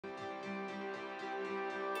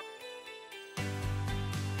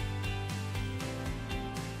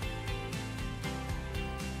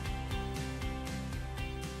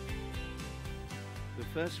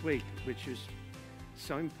first week, which was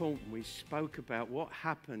so important, we spoke about what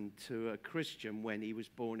happened to a Christian when he was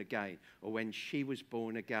born again, or when she was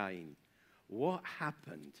born again. What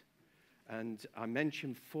happened? And I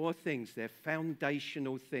mentioned 4 things. They're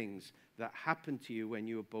foundational things that happened to you when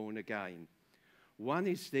you were born again. One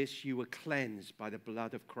is this: you were cleansed by the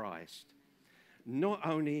blood of Christ. Not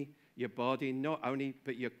only your body,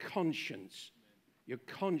 but your conscience. Your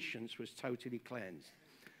conscience was totally cleansed.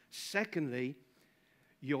 Secondly,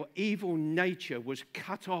 your evil nature was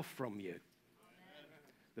cut off from you.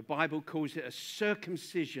 The Bible calls it a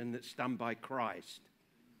circumcision that's done by Christ.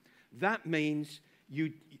 That means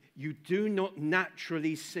you do not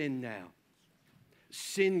naturally sin now.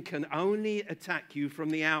 Sin can only attack you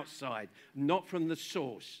from the outside, not from the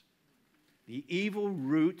source. The evil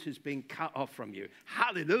root has been cut off from you.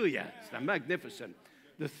 Hallelujah. It's magnificent.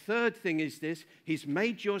 The third thing is this: he's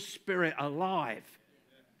made your spirit alive.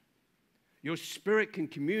 Your spirit can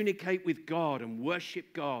communicate with God and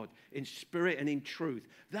worship God in spirit and in truth.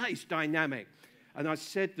 That is dynamic. And I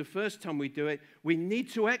said the first time we do it, we need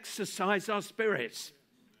to exercise our spirits.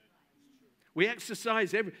 We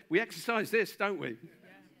exercise this, don't we?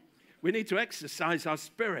 We need to exercise our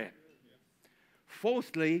spirit.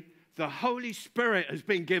 Fourthly, the Holy Spirit has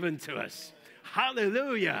been given to us.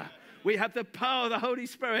 Hallelujah. We have the power of the Holy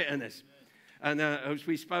Spirit in us. And as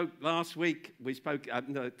we spoke last week,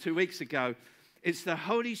 2 weeks ago, it's the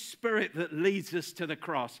Holy Spirit that leads us to the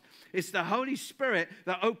cross. It's the Holy Spirit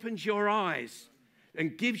that opens your eyes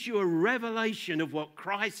and gives you a revelation of what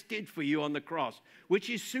Christ did for you on the cross,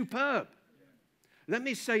 which is superb. Let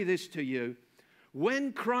me say this to you.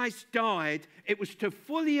 When Christ died, it was to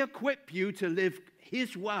fully equip you to live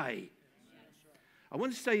his way. I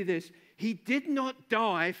want to say this. He did not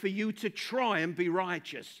die for you to try and be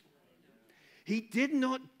righteous. He did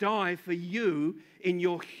not die for you in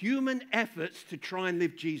your human efforts to try and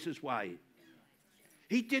live Jesus' way.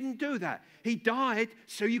 He didn't do that. He died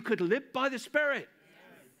so you could live by the Spirit.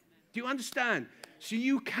 Do you understand? So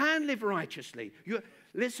you can live righteously.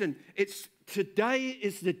 Listen, today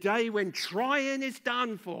is the day when trying is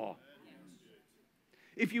done for.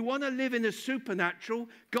 If you want to live in the supernatural,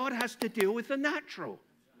 God has to deal with the natural.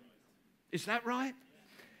 Is that right?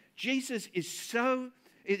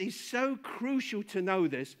 It is so crucial to know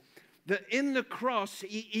this, that in the cross,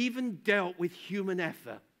 he even dealt with human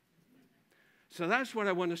effort. So that's what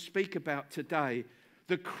I want to speak about today.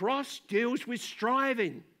 The cross deals with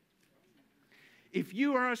striving. If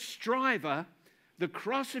you are a striver, the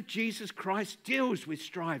cross of Jesus Christ deals with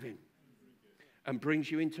striving and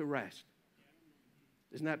brings you into rest.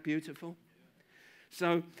 Isn't that beautiful?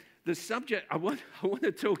 So the subject I want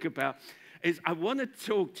to talk about is I want to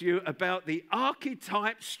talk to you about the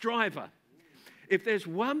archetype striver. If there's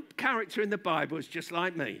one character in the Bible, it's just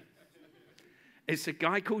like me. It's a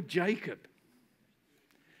guy called Jacob.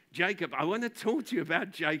 Jacob, I want to talk to you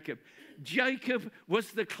about Jacob. Jacob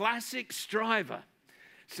was the classic striver.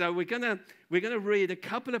 So we're going to read a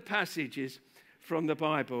couple of passages from the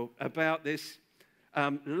Bible about this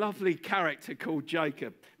lovely character called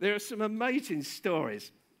Jacob. There are some amazing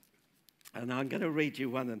stories. And I'm going to read you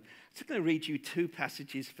one of them. I'm just going to read you 2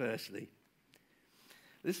 passages firstly.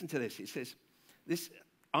 Listen to this. It says,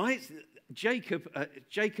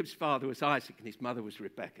 Jacob's father was Isaac and his mother was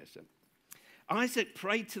Rebekah. So Isaac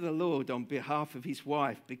prayed to the Lord on behalf of his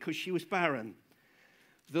wife because she was barren.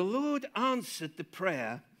 The Lord answered the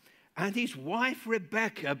prayer and his wife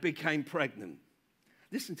Rebekah became pregnant.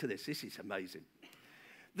 Listen to this. This is amazing.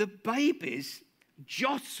 The babies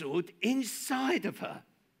jostled inside of her.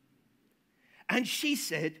 And she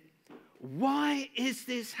said, "Why is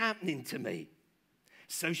this happening to me?"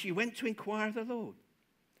 So she went to inquire of the Lord.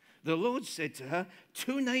 The Lord said to her,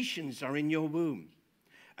 2 nations are in your womb,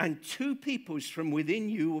 and 2 peoples from within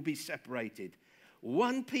you will be separated.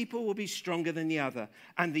 One people will be stronger than the other,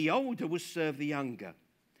 and the older will serve the younger.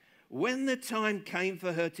 When the time came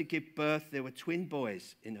for her to give birth, there were twin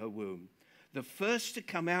boys in her womb. The first to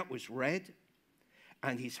come out was red,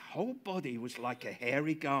 and his whole body was like a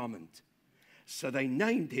hairy garment. So they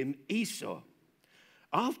named him Esau.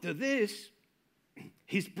 After this,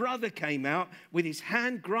 his brother came out with his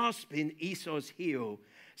hand grasping Esau's heel.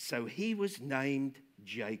 So he was named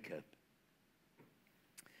Jacob.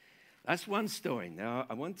 That's one story. Now,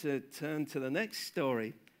 I want to turn to the next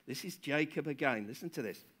story. This is Jacob again. Listen to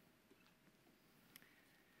this.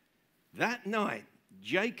 That night,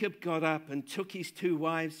 Jacob got up and took his 2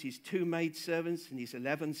 wives, his 2 maidservants, and his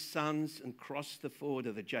 11 sons and crossed the ford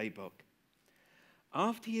of the Jabbok.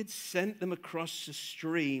 After he had sent them across the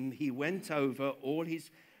stream, he went over all his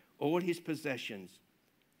possessions.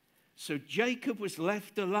 So Jacob was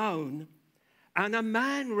left alone, and a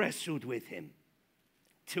man wrestled with him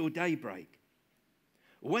till daybreak.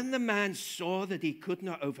 When the man saw that he could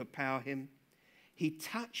not overpower him, he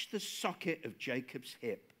touched the socket of Jacob's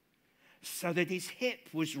hip, so that his hip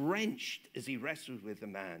was wrenched as he wrestled with the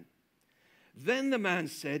man. Then the man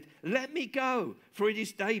said, "Let me go, for it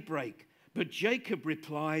is daybreak." But Jacob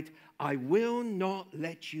replied, "I will not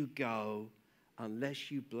let you go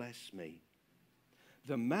unless you bless me."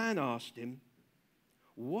 The man asked him,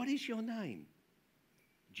 "What is your name?"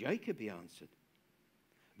 "Jacob," he answered.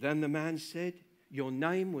 Then the man said, "Your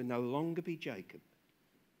name will no longer be Jacob,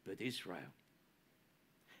 but Israel,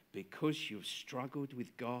 because you have struggled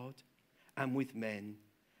with God and with men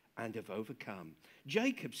and have overcome."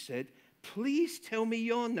 Jacob said, "Please tell me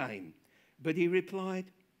your name." But he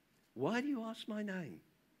replied, "Why do you ask my name?"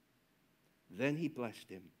 Then he blessed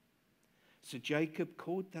him. So Jacob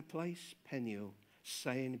called the place Peniel,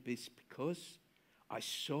 saying, "Because I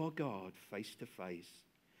saw God face to face,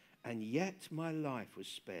 and yet my life was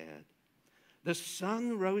spared." The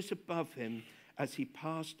sun rose above him as he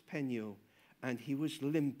passed Peniel, and he was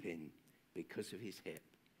limping because of his hip.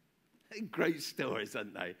 Great stories,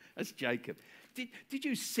 aren't they? That's Jacob. Did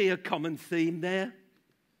you see a common theme there?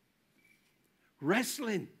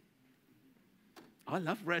 Wrestling. I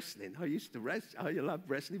love wrestling. I used to wrestle. I love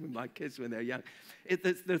wrestling with my kids when they're young.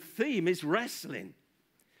 The theme is wrestling.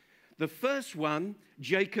 The first one,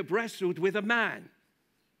 Jacob wrestled with a man.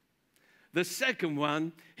 The second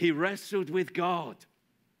one, he wrestled with God.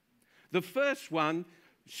 The first one,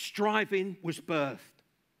 striving was birthed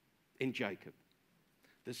in Jacob.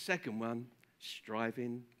 The second one,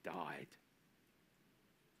 striving died.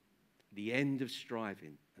 The end of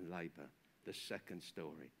striving and labor, the second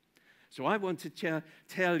story. So I want to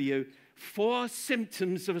tell you 4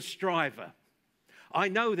 symptoms of a striver. I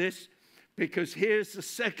know this because here's the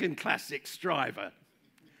second classic striver.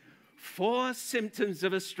 4 symptoms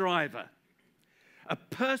of a striver. A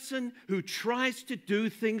person who tries to do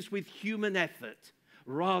things with human effort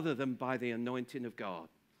rather than by the anointing of God.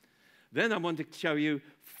 Then I want to show you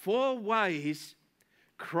 4 ways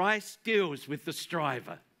Christ deals with the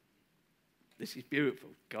striver. This is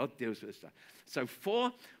beautiful. God deals with the striver. So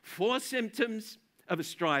 4 symptoms of a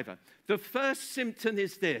striver. The first symptom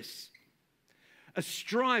is this. A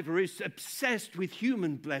striver is obsessed with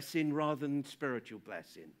human blessing rather than spiritual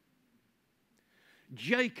blessing.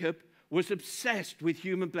 Jacob was obsessed with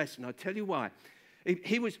human blessing. I'll tell you why.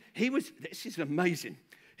 He was, this is amazing.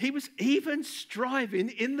 He was even striving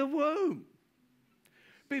in the womb.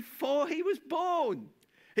 Before he was born,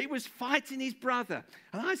 he was fighting his brother.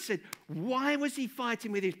 And I said, why was he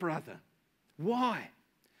fighting with his brother? Why?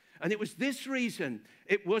 And it was this reason.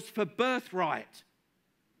 It was for birthright.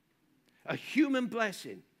 A human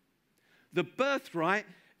blessing. The birthright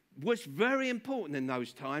was very important in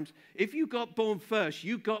those times. If you got born first,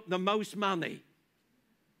 you got the most money.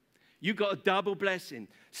 You got a double blessing.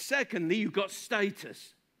 Secondly, you got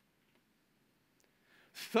status.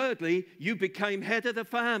 Thirdly, you became head of the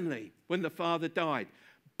family when the father died.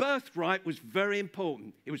 Birthright was very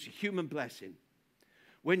important. It was a human blessing.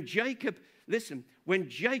 When Jacob,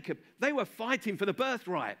 they were fighting for the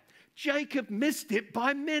birthright. Jacob missed it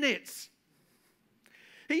by minutes.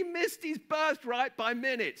 He missed his birthright by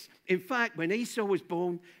minutes. In fact, when Esau was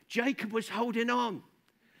born, Jacob was holding on.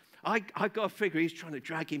 I got to figure he's trying to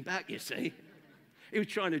drag him back, you see. He was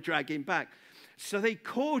trying to drag him back. So they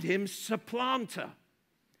called him supplanter,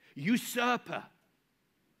 usurper.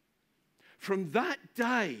 From that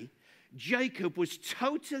day, Jacob was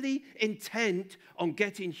totally intent on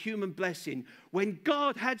getting human blessing when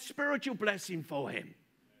God had spiritual blessing for him.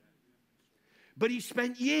 But he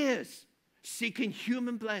spent years seeking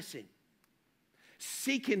human blessing,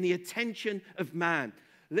 seeking the attention of man.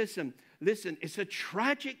 Listen, it's a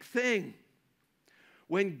tragic thing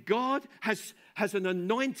when God has an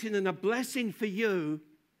anointing and a blessing for you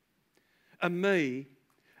and me,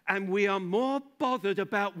 and we are more bothered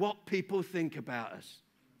about what people think about us.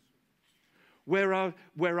 Where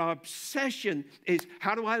our obsession is,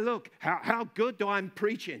 how do I look? How good do I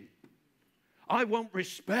preaching? I want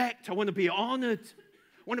respect. I want to be honored.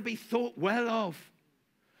 I want to be thought well of.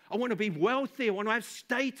 I want to be wealthy. I want to have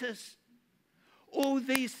status. All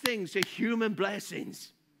these things are human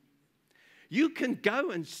blessings. You can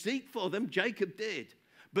go and seek for them. Jacob did.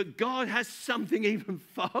 But God has something even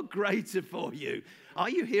far greater for you. Are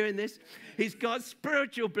you hearing this? He's got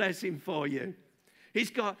spiritual blessing for you. He's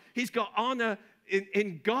got honor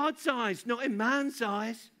in God's eyes, not in man's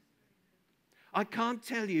eyes. I can't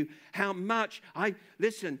tell you how much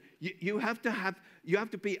you have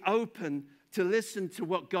to be open to listen to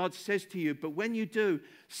what God says to you. But when you do,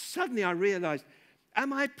 suddenly I realized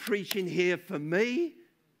Am I preaching here for me?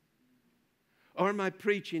 Or am I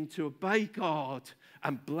preaching to obey God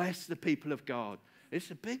and bless the people of God? It's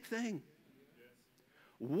a big thing.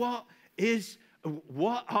 What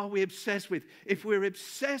are we obsessed with? If we're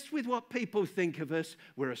obsessed with what people think of us,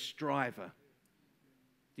 we're a striver.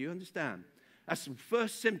 Do you understand? That's the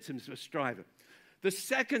first symptoms of a striver. The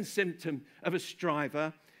second symptom of a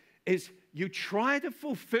striver is you try to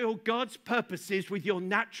fulfill God's purposes with your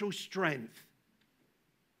natural strength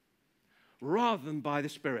rather than by the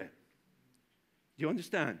Spirit. Do you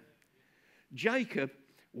understand? Jacob,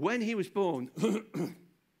 when he was born,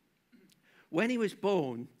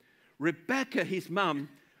 Rebekah, his mum,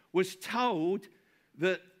 was told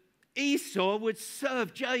that Esau would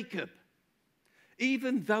serve Jacob.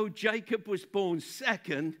 Even though Jacob was born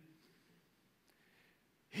second,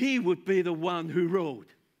 he would be the one who ruled.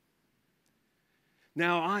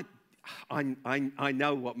 Now, I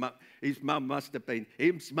know what his mum must have been.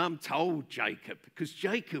 His mum told Jacob, because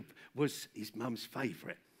Jacob was his mum's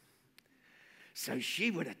favourite. So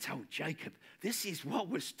she would have told Jacob, this is what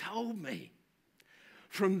was told me.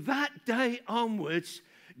 From that day onwards,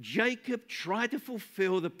 Jacob tried to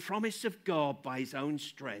fulfill the promise of God by his own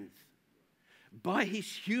strength, by his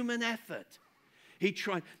human effort. He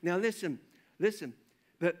tried. Now listen, the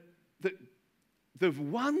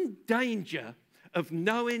one danger of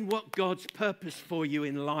knowing what God's purpose for you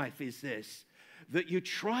in life is this, that you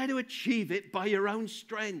try to achieve it by your own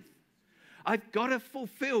strength. I've got to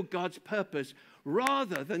fulfill God's purpose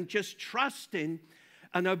rather than just trusting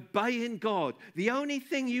and obeying God. The only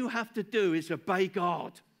thing you have to do is obey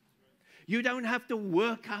God. You don't have to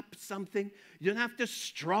work up something. You don't have to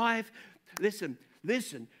strive. Listen.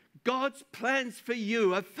 God's plans for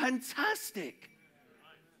you are fantastic.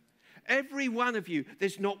 Every one of you,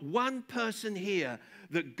 there's not one person here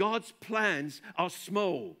that God's plans are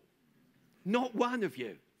small. Not one of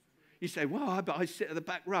you. You say, well, I sit at the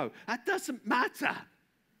back row. That doesn't matter.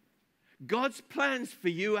 God's plans for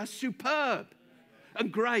you are superb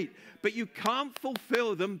and great, but you can't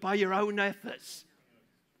fulfill them by your own efforts.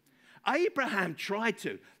 Abraham tried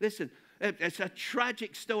to. Listen, it's a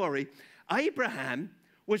tragic story. Abraham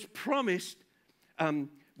was promised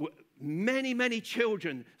many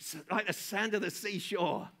children, like the sand of the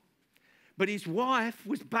seashore. But his wife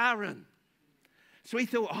was barren. So he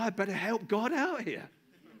thought, I better help God out here.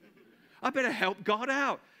 I better help God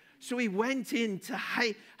out. So he went into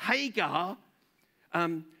Hagar,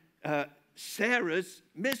 Sarah's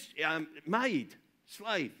maid,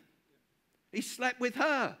 slave. He slept with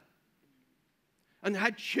her and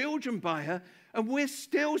had children by her. And we're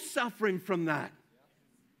still suffering from that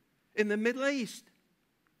in the Middle East.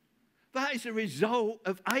 That is a result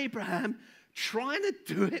of Abraham trying to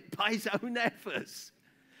do it by his own efforts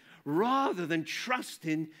rather than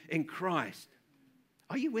trusting in Christ.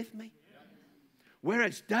 Are you with me?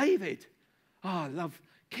 Whereas David, I love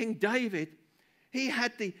King David, he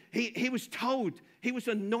was told, he was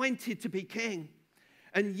anointed to be king,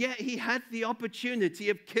 and yet he had the opportunity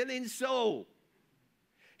of killing Saul.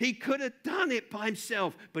 He could have done it by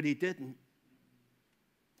himself, but he didn't.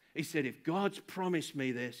 He said, if God's promised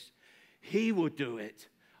me this, he will do it.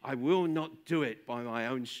 I will not do it by my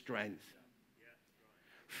own strength.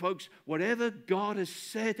 Folks, whatever God has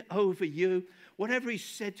said over you, whatever he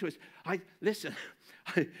said to us, listen,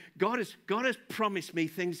 God has promised me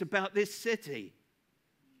things about this city.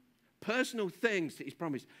 Personal things that he's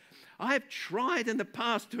promised. I have tried in the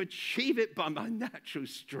past to achieve it by my natural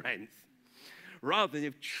strength. Rather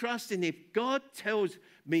than trusting if God tells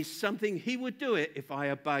me something, he will do it if I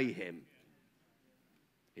obey him.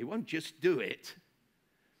 He won't just do it.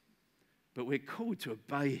 But we're called to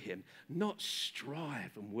obey him, not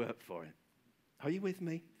strive and work for it. Are you with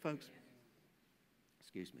me, folks?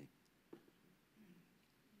 Excuse me.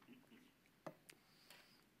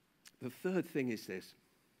 The third thing is this.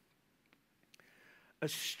 A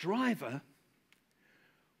striver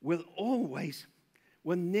will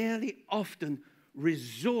nearly often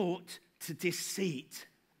resort to deceit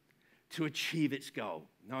to achieve its goal.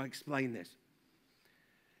 Now, I'll explain this.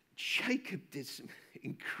 Jacob did some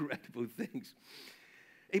incredible things.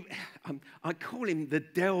 I call him the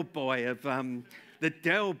Del Boy of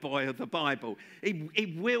the Bible.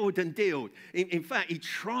 He wheeled and dealed. In fact, he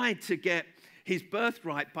tried to get his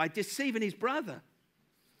birthright by deceiving his brother.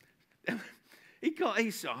 He got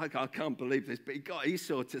Esau, I can't believe this, but he got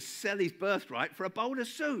Esau to sell his birthright for a bowl of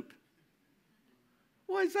soup.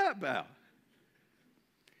 What is that about?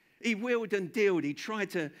 He wheeled and dealed. He tried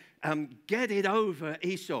to get it over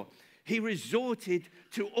Esau. He resorted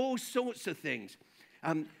to all sorts of things.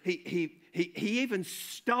 He even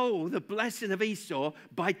stole the blessing of Esau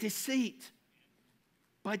by deceit.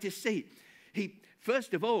 By deceit.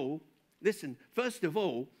 First of all, his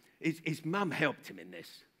mum helped him in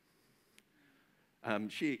this.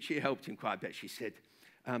 She helped him quite a bit. She said,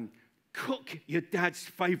 cook your dad's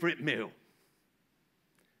favourite meal.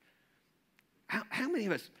 How many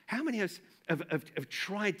of us have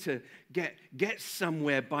tried to get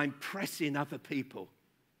somewhere by impressing other people?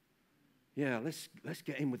 Yeah, let's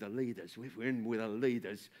get in with the leaders. We're in with the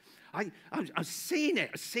leaders. I've seen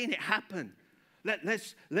it. I've seen it happen.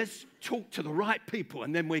 Let's talk to the right people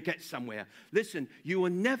and then we get somewhere. Listen, you will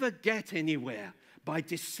never get anywhere by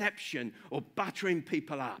deception or buttering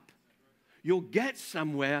people up. You'll get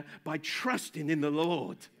somewhere by trusting in the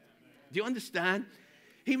Lord. Do you understand?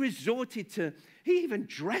 He even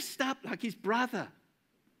dressed up like his brother.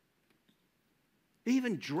 He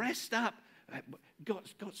even dressed up, got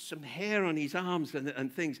some hair on his arms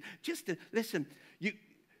and things. Just to, listen,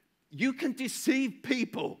 you can deceive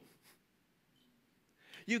people.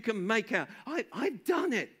 You can make out. I've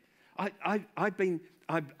done it. I've been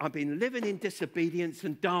living in disobedience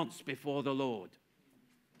and danced before the Lord.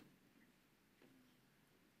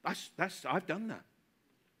 I've done that.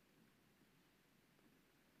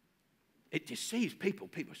 It deceives people.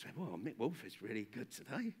 People say, well, Mick Wolf is really good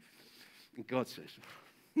today. And God says,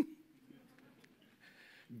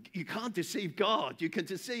 you can't deceive God. You can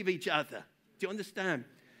deceive each other. Do you understand?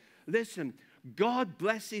 Listen, God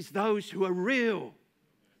blesses those who are real,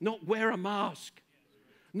 not wear a mask,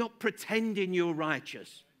 not pretending you're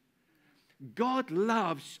righteous. God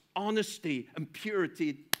loves honesty and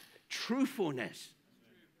purity, truthfulness.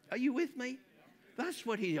 Are you with me? That's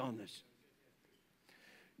what he honors.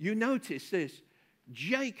 You notice this.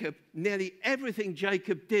 Jacob, nearly everything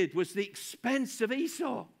Jacob did was the expense of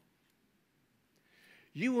Esau.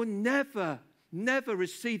 You will never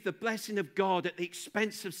receive the blessing of God at the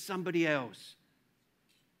expense of somebody else.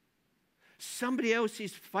 Somebody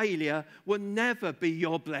else's failure will never be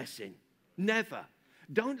your blessing. Never.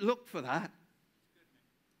 Don't look for that.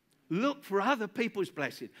 Look for other people's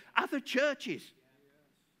blessing, other churches.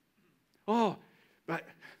 Oh, but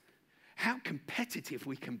how competitive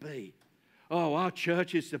we can be. Oh, our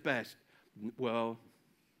church is the best. Well,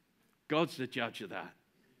 God's the judge of that.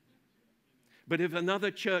 But if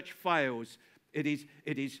another church fails, it is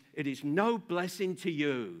no blessing to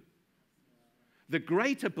you. The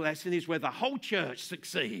greater blessing is where the whole church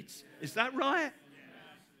succeeds. Is that right?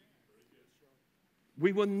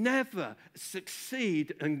 We will never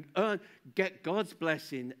succeed and get God's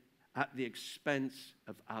blessing at the expense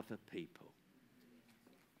of other people.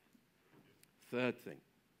 Third thing.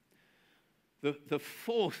 The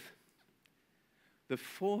fourth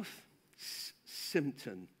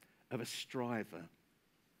symptom of a striver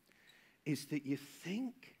is that you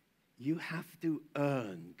think you have to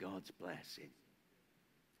earn God's blessing.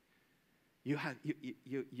 You have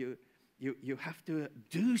to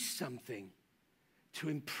do something to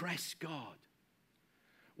impress God.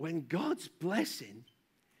 When God's blessing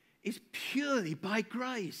is purely by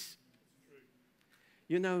grace.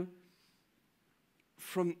 You know,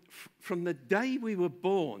 from the day we were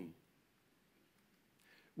born,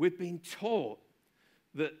 we've been taught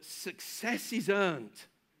that success is earned.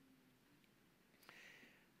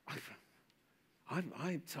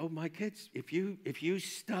 I told my kids, if you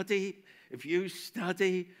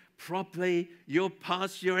study properly, you'll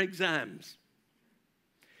pass your exams.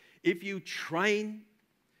 If you train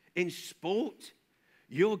in sport,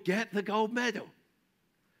 you'll get the gold medal.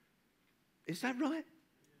 Is that right?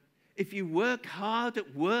 If you work hard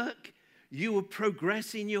at work, you will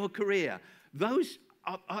progress in your career. Those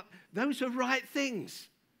are right things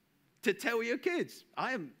to tell your kids.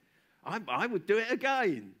 I would do it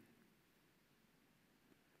again.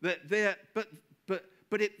 That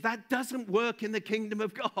doesn't work in the kingdom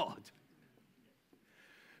of God.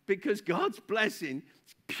 Because God's blessing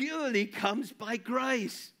purely comes by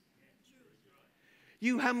grace.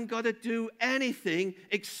 You haven't got to do anything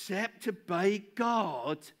except obey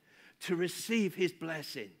God to receive his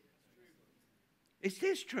blessing. Is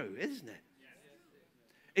this true, isn't it?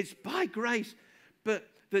 It's by grace. But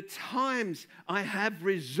the times I have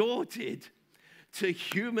resorted to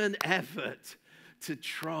human effort to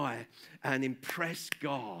try and impress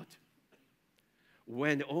God,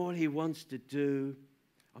 when all he wants to do,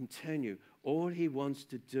 I'm telling you, all he wants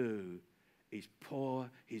to do is pour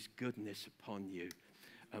his goodness upon you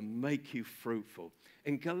and make you fruitful.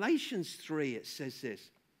 In Galatians 3, it says this: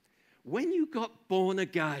 when you got born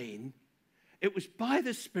again, it was by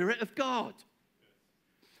the Spirit of God.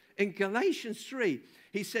 In Galatians 3,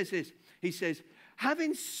 he says this. He says,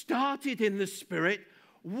 having started in the Spirit,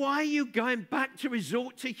 why are you going back to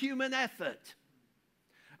resort to human effort?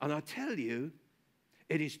 And I tell you,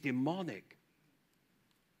 It is demonic.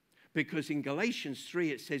 Because in Galatians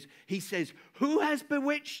 3 it says, he says, who has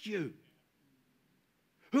bewitched you?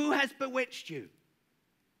 Who has bewitched you?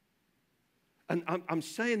 And I'm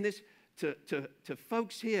saying this to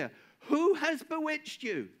folks here. Who has bewitched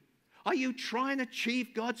you? Are you trying to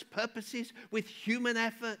achieve God's purposes with human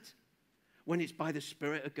effort when it's by the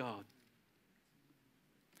Spirit of God?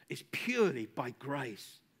 It's purely by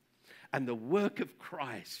grace and the work of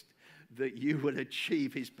Christ that you will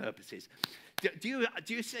achieve his purposes. Do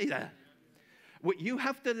you see that? Well, you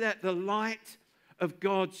have to let the light of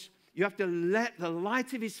you have to let the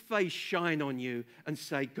light of his face shine on you and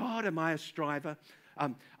say, God, am I a striver?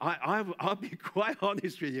 I'll be quite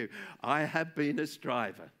honest with you. I have been a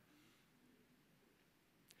striver.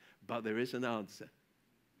 But there is an answer.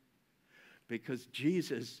 Because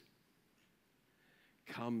Jesus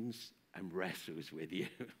comes and wrestles with you.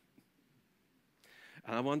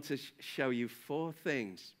 And I want to show you 4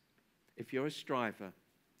 things. If you're a striver,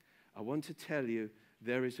 I want to tell you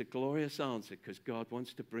there is a glorious answer because God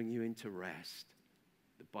wants to bring you into rest.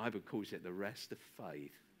 The Bible calls it the rest of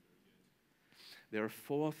faith. There are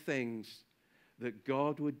 4 things that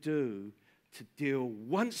God would do to deal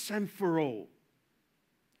once and for all,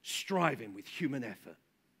 striving with human effort.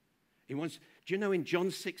 He wants, do you know in John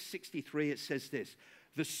 6:63 it says this,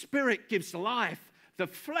 the Spirit gives life, the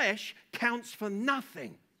flesh counts for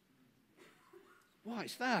nothing. Why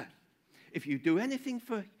is that? If you do anything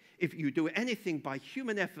by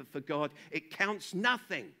human effort for God, it counts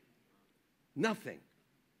nothing. Nothing.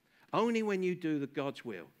 Only when you do God's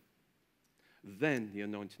will, then the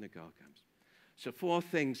anointing of God comes. So 4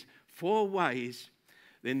 things, 4 ways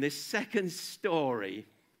in this second story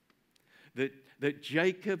that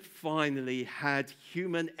Jacob finally had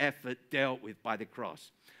human effort dealt with by the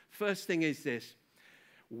cross. First thing is this.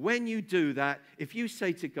 When you do that, if you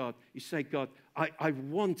say to God, you say, God, I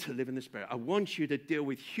want to live in the Spirit. I want you to deal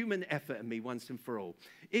with human effort in me once and for all.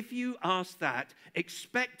 If you ask that,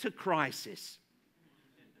 expect a crisis.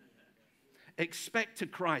 Expect a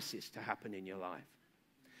crisis to happen in your life.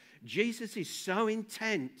 Jesus is so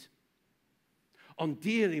intent on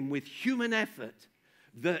dealing with human effort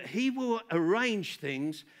that he will arrange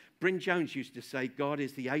things. Bryn Jones used to say, God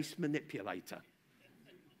is the ace manipulator.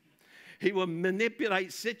 He will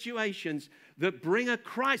manipulate situations that bring a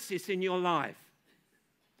crisis in your life.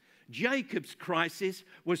 Jacob's crisis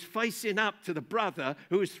was facing up to the brother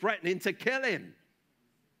who was threatening to kill him.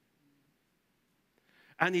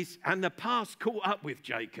 And the past caught up with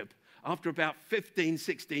Jacob. After about 15,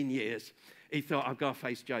 16 years, he thought, I've got to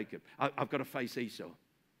face Jacob. I've got to face Esau.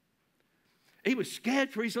 He was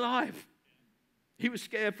scared for his life. He was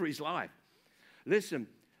scared for his life. Listen.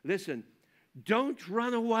 Don't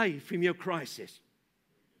run away from your crisis.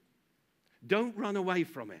 Don't run away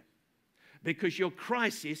from it. Because your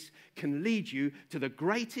crisis can lead you to the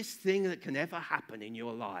greatest thing that can ever happen in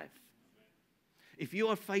your life. If you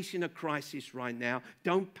are facing a crisis right now,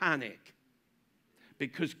 don't panic.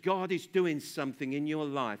 Because God is doing something in your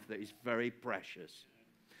life that is very precious.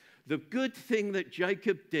 The good thing that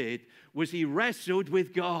Jacob did was he wrestled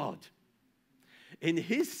with God. In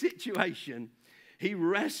his situation, he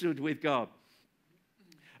wrestled with God.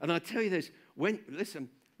 And I tell you this, when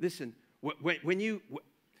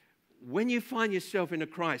you find yourself in a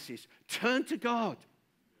crisis, turn to God.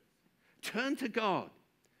 Turn to God.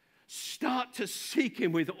 Start to seek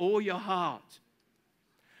him with all your heart.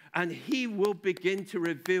 And he will begin to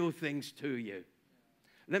reveal things to you.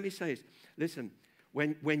 Let me say this. Listen,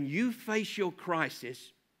 when you face your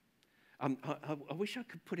crisis, I wish I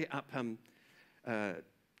could put it up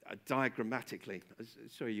diagrammatically.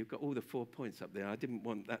 Sorry, you've got all the 4 points up there. I didn't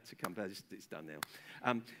want that to come, but it's done now.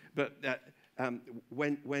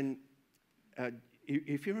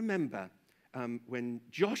 If you remember, when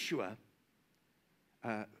Joshua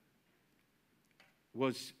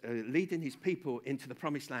was leading his people into the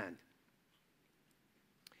promised land,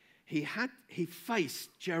 he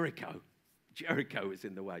faced Jericho. Jericho was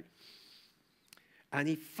in the way. And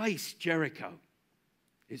he faced Jericho.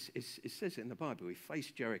 It says it in the Bible. He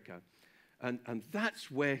faced Jericho. And that's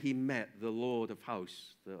where he met the Lord of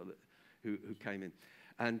hosts who came in.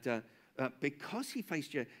 And because he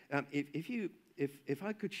faced Jericho, if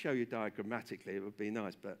I could show you diagrammatically, it would be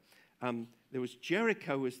nice. But there was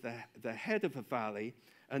Jericho was the head of a valley,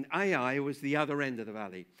 and Ai was the other end of the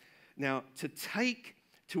valley. Now,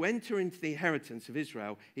 to enter into the inheritance of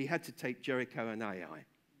Israel, he had to take Jericho and Ai.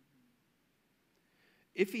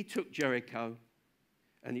 If he took Jericho,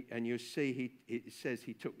 and you see it says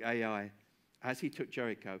he took Ai, as he took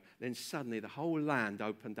Jericho, then suddenly the whole land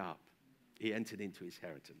opened up. He entered into his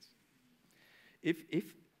inheritance.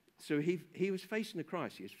 So he was facing a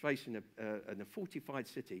crisis. He was facing a fortified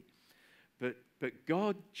city. But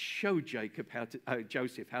God showed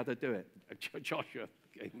Joseph how to do it. Joshua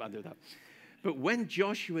came under that. But when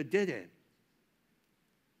Joshua did it,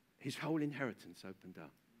 his whole inheritance opened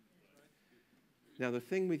up. Now, the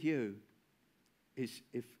thing with you is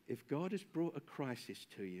if God has brought a crisis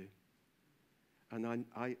to you, and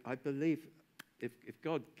I believe if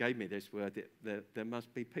God gave me this word, there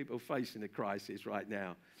must be people facing a crisis right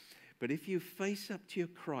now. But if you face up to your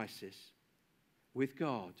crisis with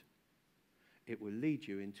God, it will lead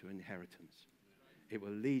you into inheritance. It will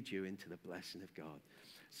lead you into the blessing of God.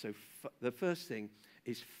 So the first thing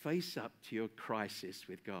is face up to your crisis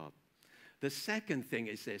with God. The second thing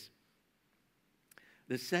is this.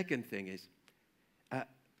 The second thing is,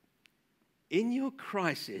 in your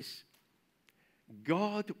crisis,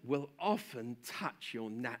 God will often touch your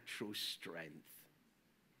natural strength.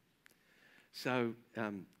 So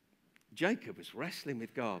Jacob was wrestling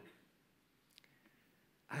with God.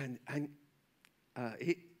 And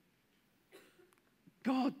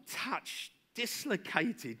God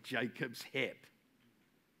dislocated Jacob's hip.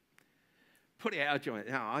 Put it out of joint.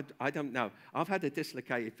 Now, I don't know. I've had a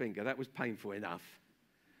dislocated finger. That was painful enough.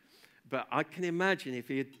 But I can imagine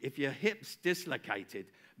if your hip's dislocated,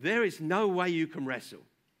 there is no way you can wrestle.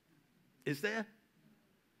 Is there?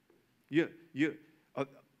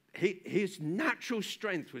 His natural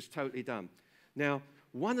strength was totally done. Now,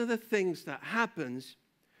 one of the things that happens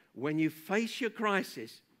when you face your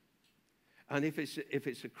crisis, and if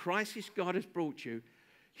it's a crisis God has brought you,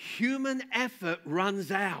 human effort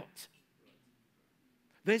runs out.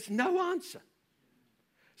 There's no answer.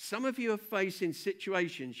 Some of you are facing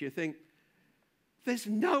situations you think, there's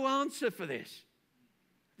no answer for this.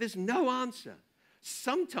 There's no answer.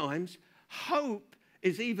 Sometimes hope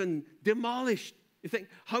is even demolished. You think,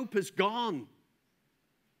 hope has gone.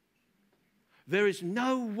 There is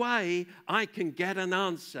no way I can get an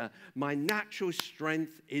answer. My natural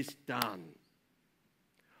strength is done.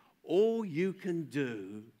 All you can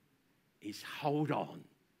do is hold on.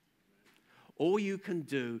 All you can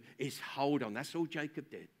do is hold on. That's all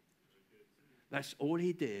Jacob did. That's all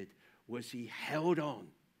he did, was he held on.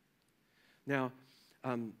 Now,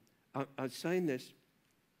 I'm saying this.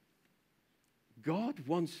 God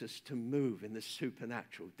wants us to move in the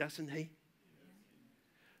supernatural, doesn't he?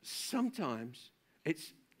 Sometimes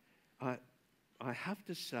I have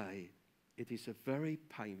to say, it is a very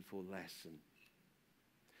painful lesson.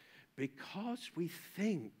 Because we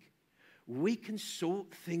think we can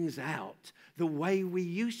sort things out the way we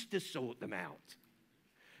used to sort them out.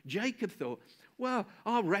 Jacob thought, well,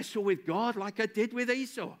 I'll wrestle with God like I did with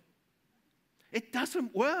Esau. It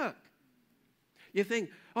doesn't work. You think,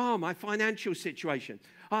 oh, my financial situation.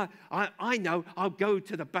 I know I'll go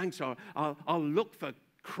to the banks, or I'll look for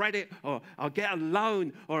credit, or I'll get a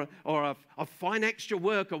loan, or I'll find extra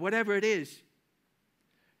work, or whatever it is.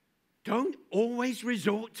 Don't always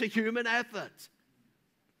resort to human effort.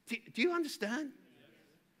 Do you understand?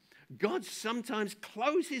 God sometimes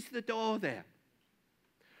closes the door there,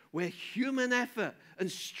 where human effort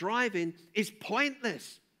and striving is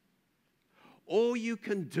pointless. All you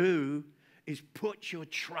can do is put your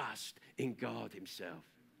trust in God himself.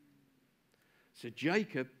 So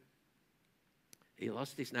Jacob, he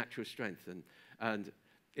lost his natural strength. And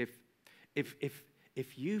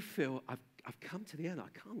if you feel, I've come to the end, I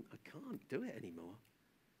can't do it anymore.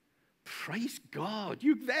 Praise God,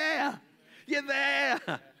 you're there. You're there.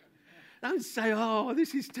 Don't say, oh,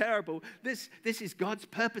 this is terrible. This is God's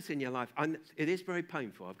purpose in your life. And it is very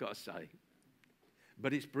painful, I've got to say.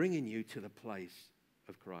 But it's bringing you to the place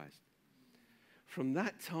of Christ. From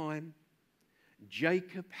that time,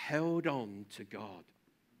 Jacob held on to God.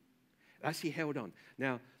 As he held on.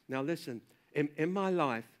 Now listen, in my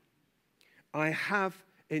life, I have,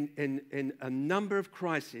 in a number of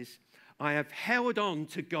crises, I have held on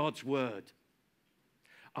to God's word.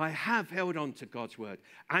 I have held on to God's word.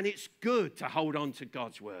 And it's good to hold on to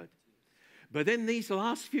God's word. But in these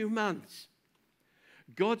last few months,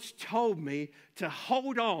 God's told me to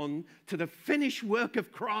hold on to the finished work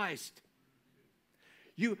of Christ.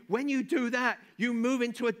 When you do that, you move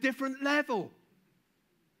into a different level.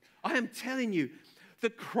 I am telling you, the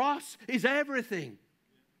cross is everything.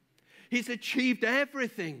 He's achieved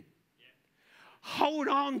everything. Hold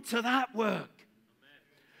on to that work.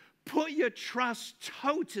 Put your trust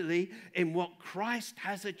totally in what Christ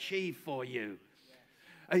has achieved for you.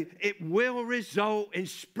 It will result in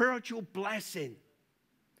spiritual blessing.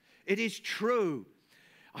 It is true.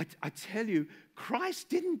 I tell you, Christ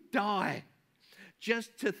didn't die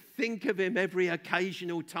just to think of him every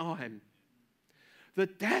occasional time. The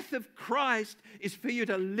death of Christ is for you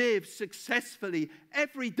to live successfully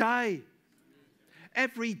every day.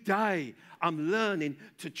 Every day I'm learning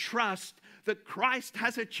to trust that Christ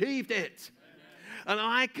has achieved it. And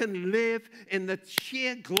I can live in the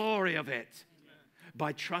sheer glory of it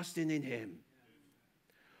by trusting in him.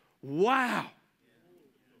 Wow.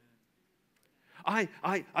 I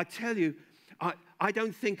tell you, I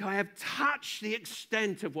don't think I have touched the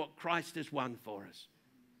extent of what Christ has won for us.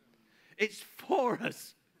 It's for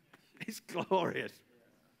us. It's glorious.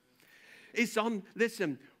 It's on,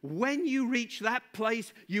 listen, when you reach that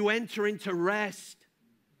place, you enter into rest.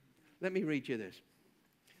 Let me read you this.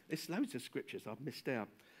 There's loads of scriptures I've missed out.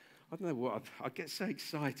 I don't know what, I get so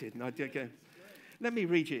excited. And I do go. Let me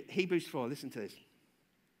read you Hebrews 4. Listen to this.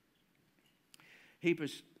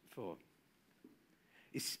 Hebrews 4.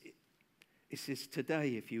 It says, today,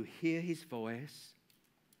 if you hear his voice,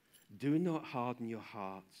 do not harden your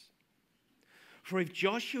hearts. For if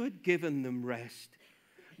Joshua had given them rest,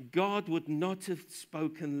 God would not have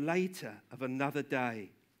spoken later of another day.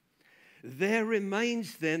 There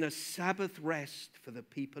remains then a Sabbath rest for the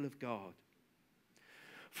people of God.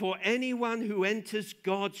 For anyone who enters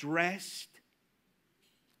God's rest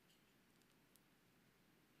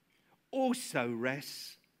also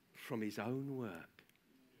rests from his own work.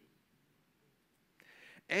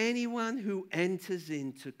 Anyone who enters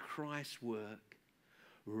into Christ's work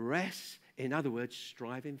rests, in other words,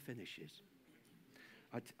 striving finishes.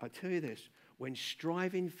 I tell you this, when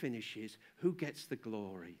striving finishes, who gets the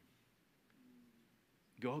glory?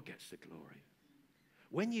 God gets the glory.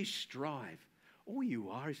 When you strive, all you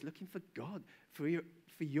are is looking for God, for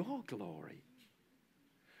your glory.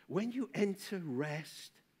 When you enter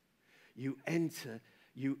rest, you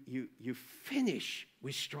finish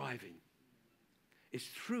with striving. It's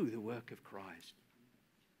through the work of Christ.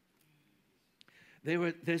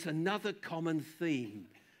 There's another common theme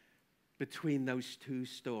between those two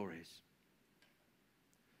stories.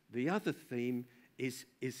 The other theme is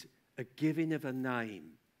a giving of a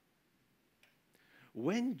name.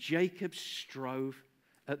 When Jacob strove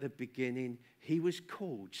at the beginning, he was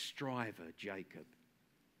called Striver Jacob.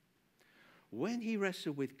 When he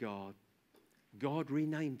wrestled with God, God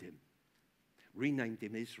renamed him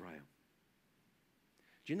Israel.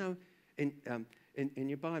 Do you know, in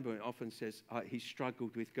your Bible, it often says he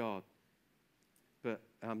struggled with God. But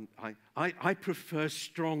I prefer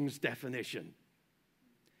Strong's definition.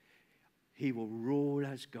 He will rule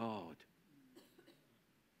as God.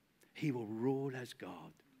 He will rule as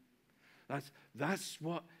God. That's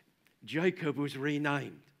what Jacob was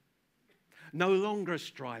renamed. No longer a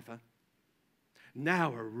striver,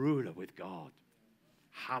 now a ruler with God.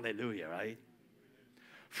 Hallelujah, eh?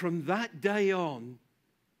 From that day on,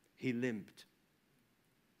 he limped.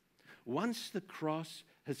 Once the cross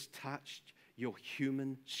has touched your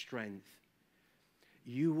human strength,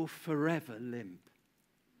 you will forever limp.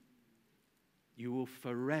 You will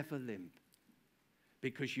forever limp.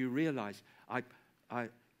 Because you realize,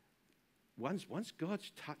 once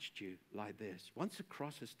God's touched you like this, once the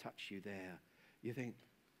cross has touched you there, you think,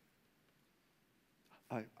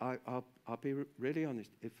 I'll be really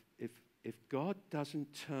honest, if God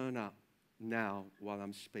doesn't turn up now while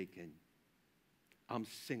I'm speaking, I'm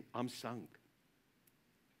sunk.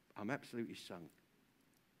 I'm absolutely sunk.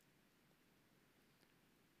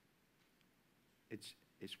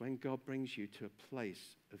 It's when God brings you to a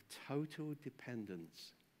place of total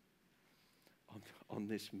dependence on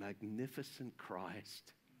this magnificent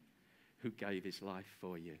Christ who gave his life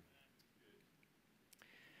for you.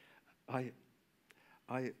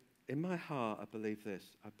 In my heart, I believe this.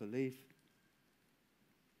 I believe,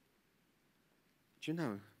 do you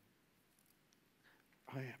know,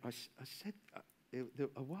 I said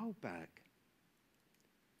a while back,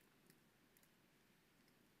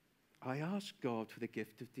 I asked God for the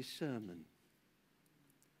gift of discernment.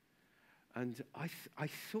 And I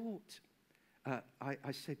thought,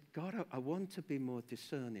 I said, God, I want to be more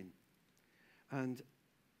discerning. And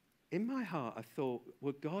in my heart, I thought,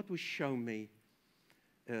 well, God will show me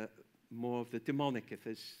more of the demonic, if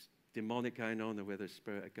there's demonic going on or whether it's the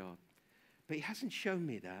Spirit of God. But he hasn't shown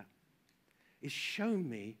me that. He's shown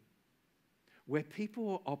me where people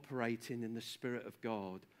are operating in the Spirit of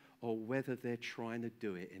God or whether they're trying to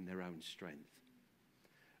do it in their own strength.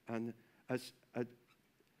 And as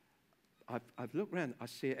I've looked around, I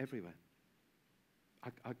see it everywhere.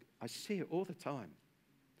 I see it all the time.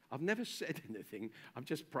 I've never said anything. I've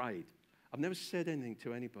just prayed. I've never said anything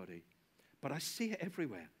to anybody. But I see it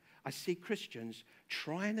everywhere. I see Christians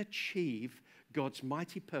try and achieve God's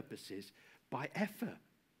mighty purposes by effort,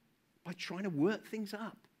 by trying to work things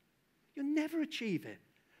up. You'll never achieve it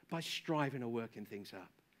by striving or working things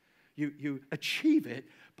up. You achieve it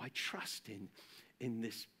by trusting in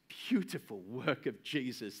this beautiful work of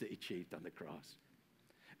Jesus that he achieved on the cross.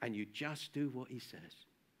 And you just do what he says.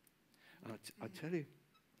 I tell you,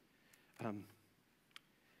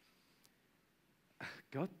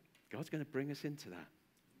 God's going to bring us into that.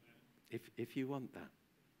 If you want that.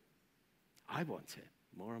 I want it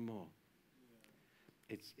more and more.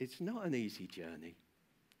 It's not an easy journey,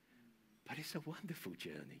 but it's a wonderful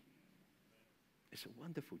journey. It's a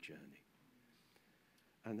wonderful journey.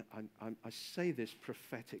 And I say this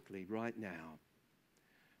prophetically right now.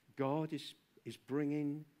 God is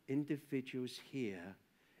bringing individuals here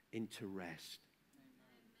into rest.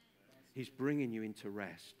 He's bringing you into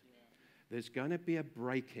rest. There's going to be a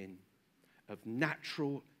breaking of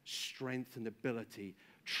natural strength and ability,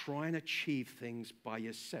 trying to achieve things by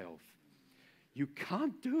yourself. You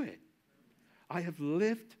can't do it. I have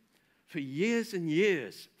lived for years and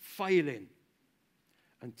years failing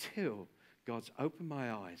until God's opened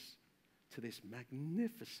my eyes to this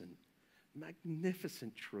magnificent,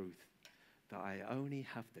 magnificent truth that I only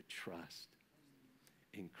have to trust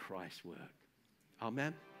in Christ's work.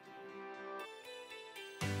 Amen.